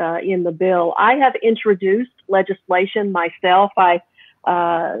oversight in the bill. I have introduced legislation myself. I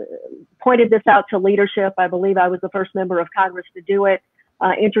pointed this out to leadership. I believe I was the first member of Congress to do it.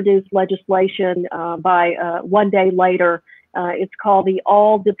 Introduced legislation by 1 day later. It's called the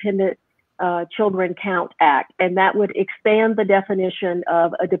All Dependent Children Count Act, and that would expand the definition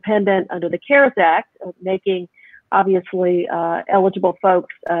of a dependent under the CARES Act, making obviously eligible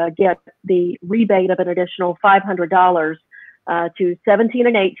folks get the rebate of an additional $500 to 17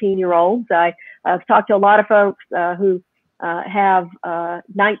 and 18-year-olds. I've talked to a lot of folks who have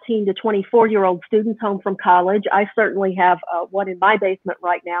 19 to 24-year-old students home from college. I certainly have one in my basement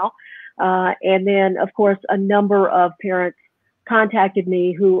right now. And then, of course, a number of parents contacted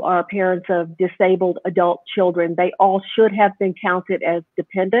me who are parents of disabled adult children. They all should have been counted as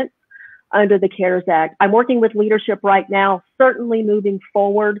dependents under the CARES Act. I'm working with leadership right now, certainly moving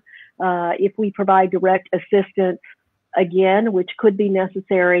forward. If we provide direct assistance again, which could be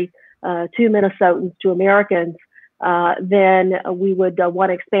necessary to Minnesotans, to Americans, then we would want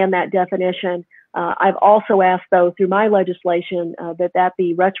to expand that definition. I've also asked, though, through my legislation, that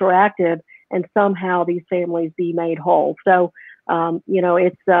be retroactive and somehow these families be made whole. So, you know,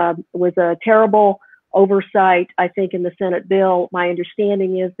 it was a terrible oversight, I think, in the Senate bill. My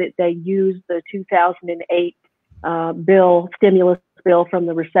understanding is that they used the 2008 stimulus bill from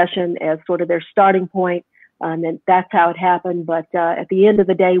the recession as sort of their starting point, and then that's how it happened. But at the end of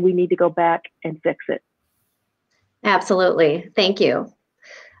the day, we need to go back and fix it. Absolutely. Thank you.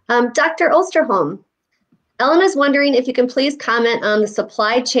 Dr. Osterholm, Ellen is wondering if you can please comment on the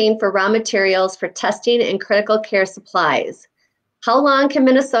supply chain for raw materials for testing and critical care supplies. How long can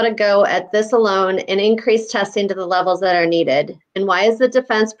Minnesota go at this alone and increase testing to the levels that are needed? And why is the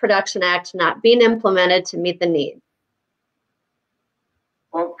Defense Production Act not being implemented to meet the need?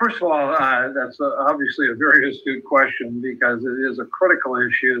 Well, first of all, that's obviously a very astute question because it is a critical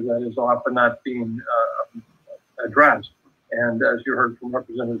issue that is often not being addressed. And as you heard from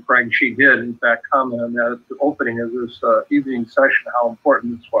Representative Craig, she did, in fact, comment on that at the opening of this evening session, how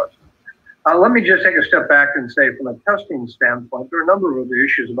important this was. Let me just take a step back and say, from a testing standpoint, there are a number of other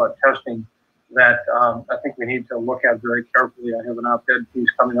issues about testing that I think we need to look at very carefully. I have an op-ed piece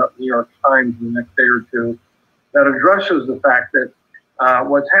coming up in the New York Times in the next day or two that addresses the fact that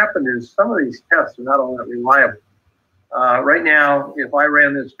what's happened is some of these tests are not all that reliable. Right now, if I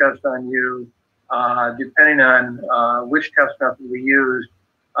ran this test on you, depending on which test method we used,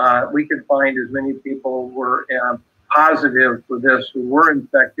 we could find as many people were positive for this who were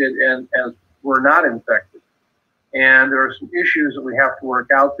infected and as were not infected. And there are some issues that we have to work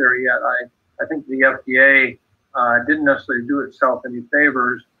out there yet. I think the FDA didn't necessarily do itself any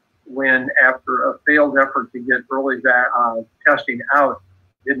favors when, after a failed effort to get early testing out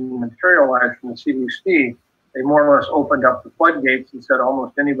didn't materialize from the CDC, they more or less opened up the floodgates and said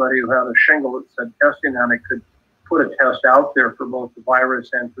almost anybody who had a shingle that said testing on it could put a test out there for both the virus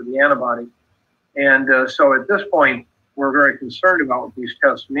and for the antibody. And so at this point, we're very concerned about what these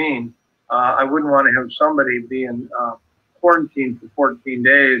tests mean. I wouldn't want to have somebody be in quarantine for 14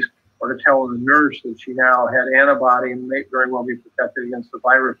 days or to tell the nurse that she now had antibody and may very well be protected against the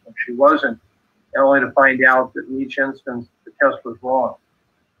virus when she wasn't, and only to find out that in each instance the test was wrong.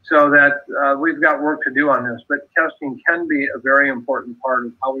 So that we've got work to do on this, but testing can be a very important part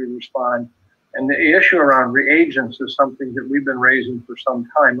of how we respond. And the issue around reagents is something that we've been raising for some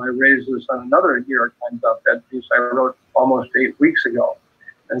time. I raised this on another New York Times op-ed piece I wrote almost 8 weeks ago,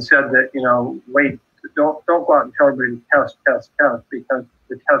 and said that, wait, don't go out and tell everybody to test, because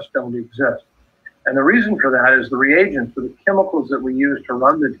the tests don't exist. And the reason for that is the reagents, or the chemicals that we use to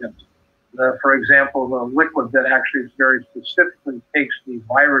run the test. For example, the liquid that actually very specifically takes the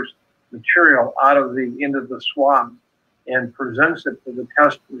virus material out of into the swab and presents it to the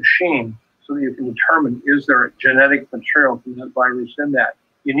test machine so that you can determine, is there a genetic material from that virus in that?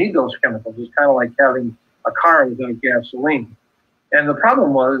 You need those chemicals. It's kind of like having a car without gasoline. And the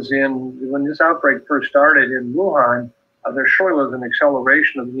problem was when this outbreak first started in Wuhan, there surely was an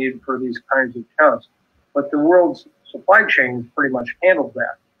acceleration of the need for these kinds of tests. But the world's supply chain pretty much handled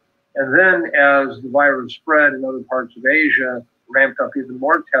that. And then as the virus spread in other parts of Asia, ramped up even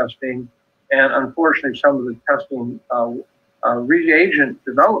more testing, and unfortunately some of the testing reagent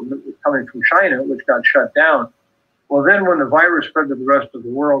development was coming from China, which got shut down. Well, then when the virus spread to the rest of the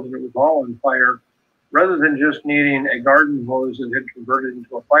world and it was all on fire, rather than just needing a garden hose that had converted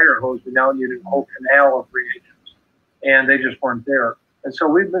into a fire hose, we now needed a whole canal of reagents, and they just weren't there. And so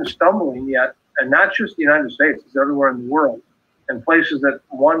we've been stumbling yet, and not just the United States, it's everywhere in the world. And places that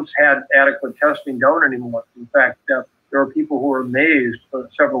once had adequate testing don't anymore. In fact, there were people who were amazed for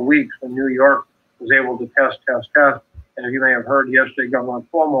several weeks when New York was able to test. And as you may have heard yesterday, Governor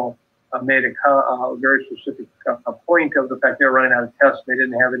Cuomo made a very specific point of the fact they were running out of tests. They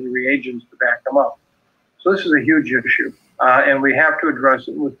didn't have any reagents to back them up. So this is a huge issue, and we have to address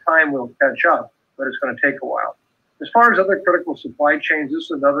it. With time, we'll catch up, but it's going to take a while. As far as other critical supply chains, this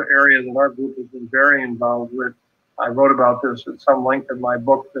is another area that our group has been very involved with. I wrote about this at some length in my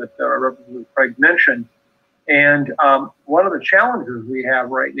book that Representative Craig mentioned. And one of the challenges we have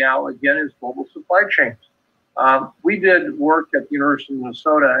right now, again, is global supply chains. We did work at the University of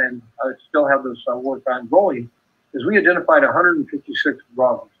Minnesota, and I still have this work ongoing, is we identified 156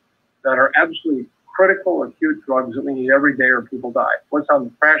 drugs that are absolutely critical acute drugs that we need every day or people die. What's on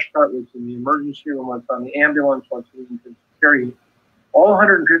the crash cart, what's in the emergency room, what's on the ambulance, what's in the intensive care unit. All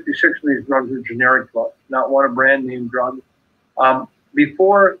 156 of these drugs are generic drugs, not one a brand name drug.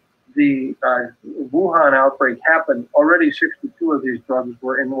 Before the Wuhan outbreak happened, already 62 of these drugs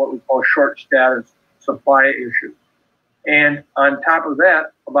were in what we call short status supply issues. And on top of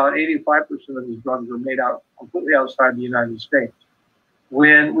that, about 85% of these drugs were made out completely outside the United States.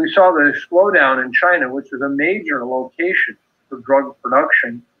 When we saw the slowdown in China, which is a major location for drug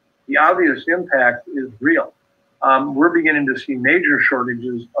production, the obvious impact is real. We're beginning to see major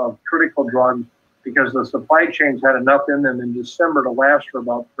shortages of critical drugs because the supply chains had enough in them in December to last for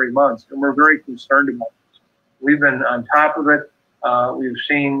about 3 months, and we're very concerned about this. We've been on top of it. We've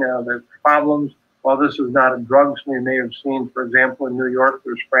seen the problems. While this is not a drug, we may have seen, for example, in New York,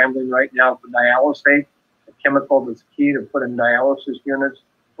 they're scrambling right now for dialysate, a chemical that's key to put in dialysis units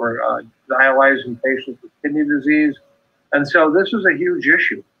for dialyzing patients with kidney disease. And so this is a huge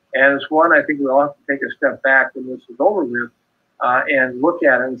issue. And it's one I think we'll have to take a step back when this is over with and look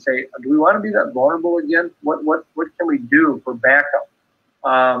at it and say, do we want to be that vulnerable again? What can we do for backup?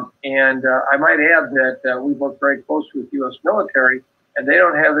 I might add that we work very closely with the U.S. military, and they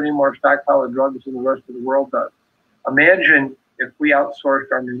don't have any more stockpile of drugs than the rest of the world does. Imagine if we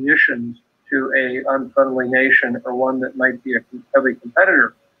outsourced our munitions to a unfriendly nation or one that might be a heavy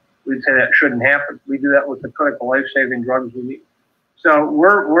competitor. We'd say that shouldn't happen. We do that with the critical life-saving drugs we need. So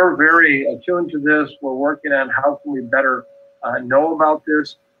we're very attuned to this. We're working on how can we better know about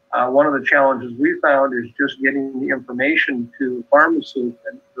this. One of the challenges we found is just getting the information to pharmacists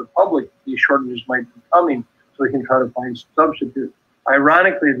and the public. These shortages might be coming, so we can try to find substitutes.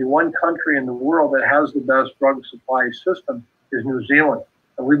 Ironically, the one country in the world that has the best drug supply system is New Zealand.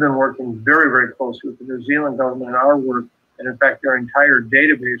 And we've been working very, very closely with the New Zealand government in our work. And in fact, their entire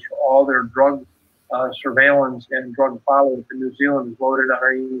database for all their drug surveillance and drug follow-up in New Zealand is loaded on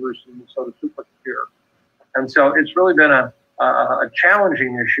our University of Minnesota supercomputer. And so it's really been a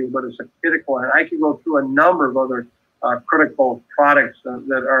challenging issue, but it's a critical one. And I can go through a number of other critical products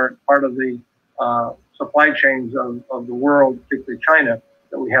that are part of the supply chains of the world, particularly China,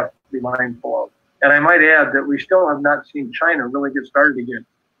 that we have to be mindful of. And I might add that we still have not seen China really get started again.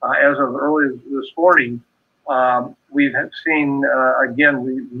 As of early this morning, we've seen,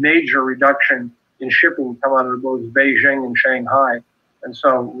 again, major reduction in shipping come out of both Beijing and Shanghai. And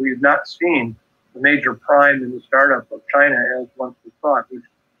so we've not seen the major prime in the startup of China as once we thought, which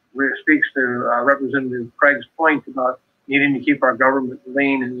speaks to Representative Craig's point about needing to keep our government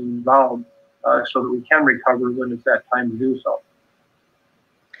lean and involved so that we can recover when it's that time to do so.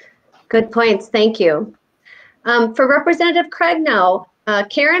 Good points. Thank you. For Representative Craig now,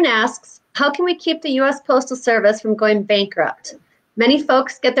 Karen asks, how can we keep the U.S. Postal Service from going bankrupt? Many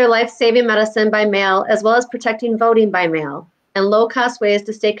folks get their life-saving medicine by mail, as well as protecting voting by mail, and low-cost ways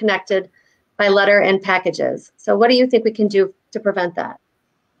to stay connected by letter and packages. So what do you think we can do to prevent that?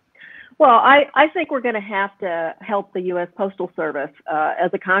 Well, I think we're going to have to help the U.S. Postal Service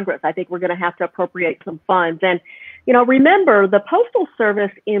as a Congress. I think we're going to have to appropriate some funds. And, you know, remember, the Postal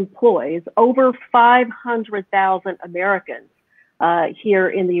Service employs over 500,000 Americans here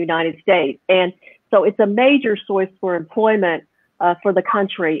in the United States. And so it's a major source for employment for the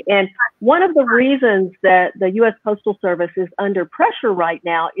country. And one of the reasons that the U.S. Postal Service is under pressure right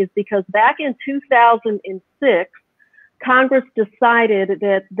now is because back in 2006, Congress decided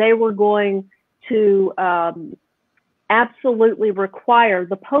that they were going to absolutely require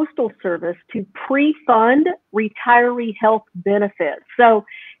the Postal Service to pre-fund retiree health benefits. So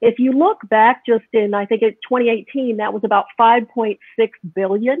if you look back just in, I think it's 2018, that was about $5.6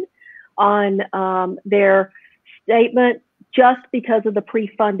 billion on their statement, just because of the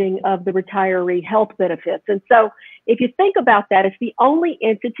pre-funding of the retiree health benefits. And so if you think about that, it's the only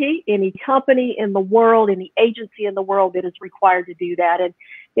entity, any company in the world, any agency in the world that is required to do that. And,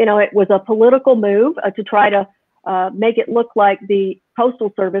 you know, it was a political move to try to make it look like the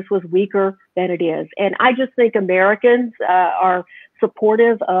Postal Service was weaker than it is. And I just think Americans are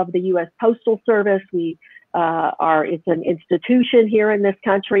supportive of the U.S. Postal Service. It's an institution here in this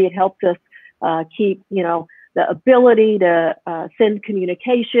country. It helps us keep, you know, the ability to send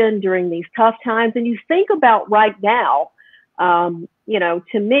communication during these tough times. And you think about right now, you know,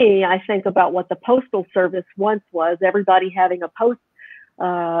 to me, I think about what the Postal Service once was, everybody having a post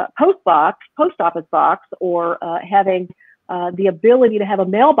office box, or having the ability to have a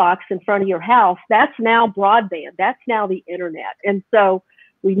mailbox in front of your house. That's now broadband. That's now the internet. And so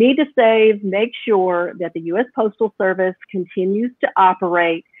we need to make sure that the U.S. Postal Service continues to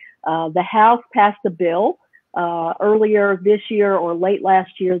operate. The House passed a bill earlier this year or late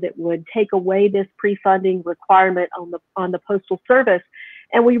last year that would take away this pre-funding requirement on the Postal Service.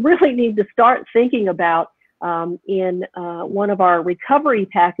 And we really need to start thinking about in one of our recovery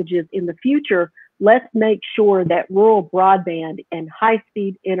packages in the future, let's make sure that rural broadband and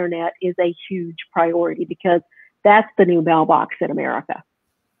high-speed internet is a huge priority, because that's the new mailbox in America.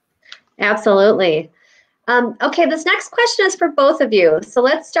 Absolutely. Okay, this next question is for both of you. So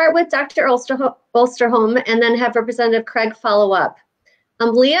let's start with Dr. Osterholm and then have Representative Craig follow up.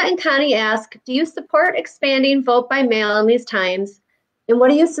 Leah and Connie ask, do you support expanding vote by mail in these times? And what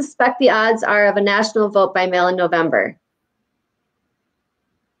do you suspect the odds are of a national vote by mail in November?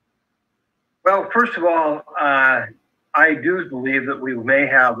 Well, first of all, I do believe that we may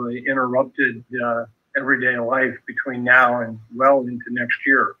have an interrupted everyday life between now and well into next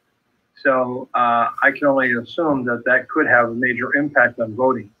year. So I can only assume that that could have a major impact on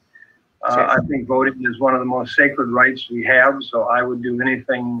voting. Sure. I think voting is one of the most sacred rights we have, so I would do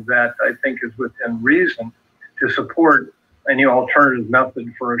anything that I think is within reason to support any alternative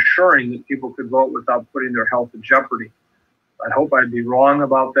method for assuring that people could vote without putting their health in jeopardy. I hope I'd be wrong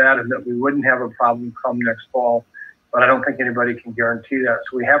about that and that we wouldn't have a problem come next fall, but I don't think anybody can guarantee that.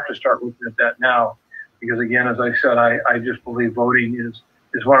 So we have to start looking at that now, because again, as I said, I just believe voting is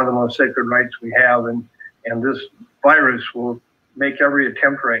one of the most sacred rights we have, and this virus will make every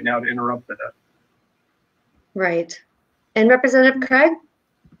attempt right now to interrupt that. Right. And Representative Craig?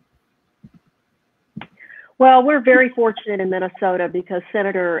 Well, we're very fortunate in Minnesota because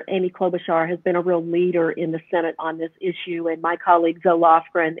Senator Amy Klobuchar has been a real leader in the Senate on this issue, and my colleague Zoe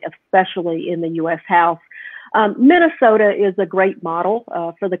Lofgren, especially in the U.S. House. Minnesota is a great model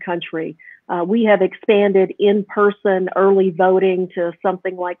for the country. We have expanded in-person early voting to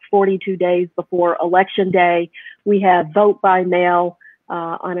something like 42 days before Election Day. We have vote by mail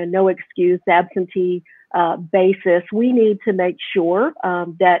on a no excuse absentee basis. We need to make sure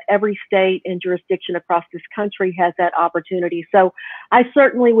that every state and jurisdiction across this country has that opportunity. So I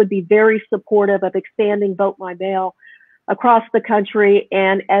certainly would be very supportive of expanding vote by mail across the country.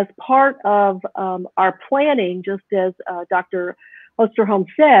 And as part of our planning, just as Dr. Osterholm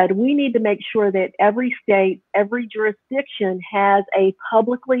said, we need to make sure that every state, every jurisdiction has a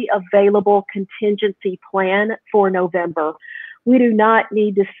publicly available contingency plan for November. We do not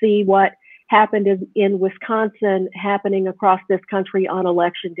need to see what happened in Wisconsin happening across this country on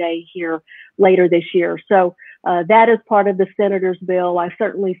Election Day here later this year. So that is part of the senator's bill. I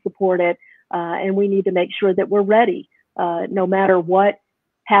certainly support it. And we need to make sure that we're ready no matter what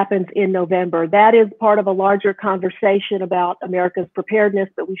happens in November. That is part of a larger conversation about America's preparedness,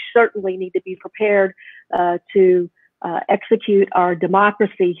 but we certainly need to be prepared to execute our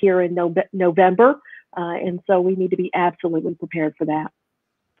democracy here in November. And so we need to be absolutely prepared for that.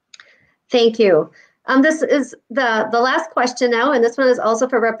 Thank you. This is the last question now, and this one is also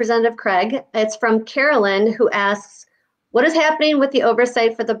for Representative Craig. It's from Carolyn, who asks, what is happening with the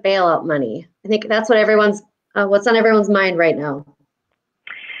oversight for the bailout money? I think that's what what's on everyone's mind right now.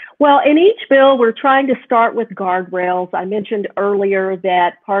 Well, in each bill, we're trying to start with guardrails. I mentioned earlier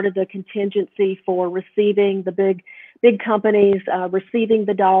that part of the contingency for receiving the big companies receiving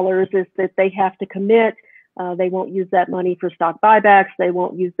the dollars is that they have to commit. They won't use that money for stock buybacks. They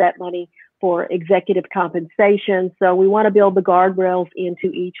won't use that money for executive compensation. So we want to build the guardrails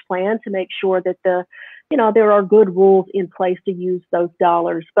into each plan to make sure that there are good rules in place to use those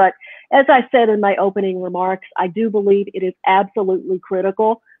dollars. But as I said in my opening remarks, I do believe it is absolutely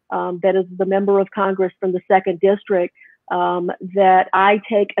critical that as the member of Congress from the 2nd District, that I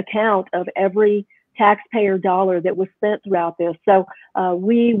take account of every taxpayer dollar that was spent throughout this. So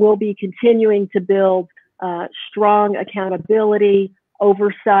we will be continuing to build strong accountability,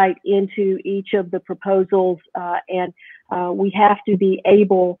 oversight into each of the proposals, and we have to be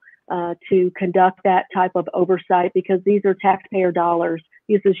able to conduct that type of oversight because these are taxpayer dollars.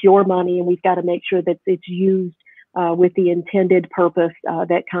 This is your money, and we've got to make sure that it's used with the intended purpose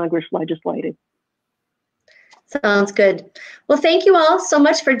that Congress legislated. Sounds good. Well, thank you all so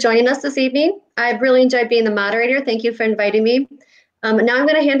much for joining us this evening. I've really enjoyed being the moderator. Thank you for inviting me. Now I'm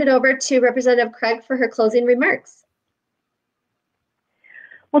going to hand it over to Representative Craig for her closing remarks.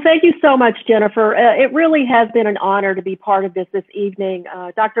 Well, thank you so much, Jennifer. It really has been an honor to be part of this evening.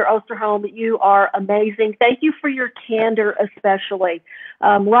 Dr. Osterholm, you are amazing. Thank you for your candor, especially.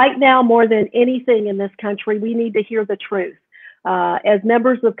 Right now, more than anything in this country, we need to hear the truth. As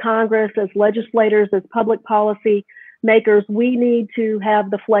members of Congress, as legislators, as public policy makers, we need to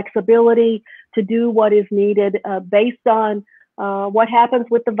have the flexibility to do what is needed based on what happens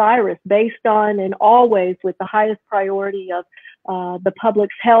with the virus, based on and always with the highest priority of the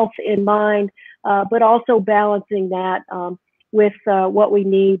public's health in mind, but also balancing that with what we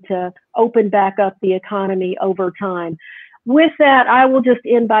need to open back up the economy over time. With that, I will just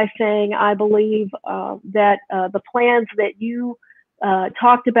end by saying I believe that the plans that you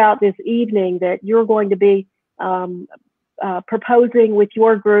talked about this evening that you're going to be proposing with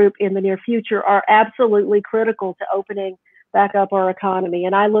your group in the near future are absolutely critical to opening back up our economy.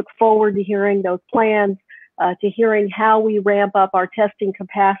 And I look forward to hearing those plans, to hearing how we ramp up our testing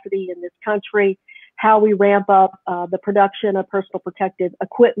capacity in this country, how we ramp up the production of personal protective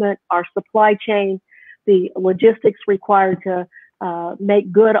equipment, our supply chain, the logistics required to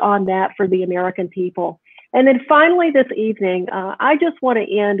make good on that for the American people. And then finally this evening, I just want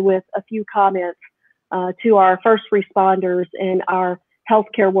to end with a few comments to our first responders and our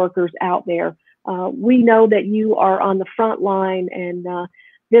healthcare workers out there. We know that you are on the front line, and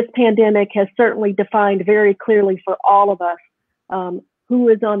this pandemic has certainly defined very clearly for all of us who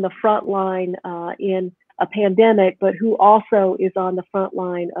is on the front line in a pandemic, but who also is on the front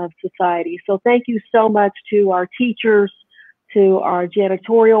line of society. So thank you so much to our teachers, to our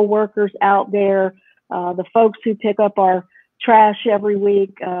janitorial workers out there, the folks who pick up our trash every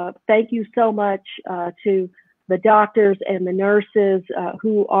week. Thank you so much to the doctors and the nurses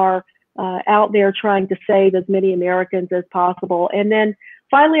who are out there trying to save as many Americans as possible. And then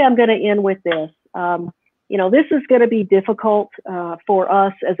finally, I'm going to end with this. This is going to be difficult for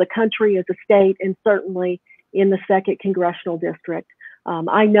us as a country, as a state, and certainly in the 2nd Congressional District.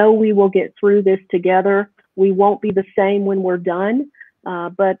 I know we will get through this together. We won't be the same when we're done,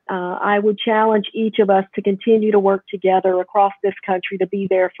 but I would challenge each of us to continue to work together across this country to be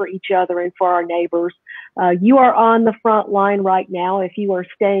there for each other and for our neighbors. You are on the front line right now if you are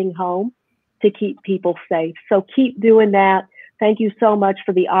staying home to keep people safe. So keep doing that. Thank you so much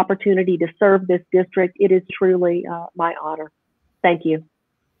for the opportunity to serve this district. It is truly my honor. Thank you.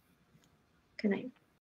 Good night.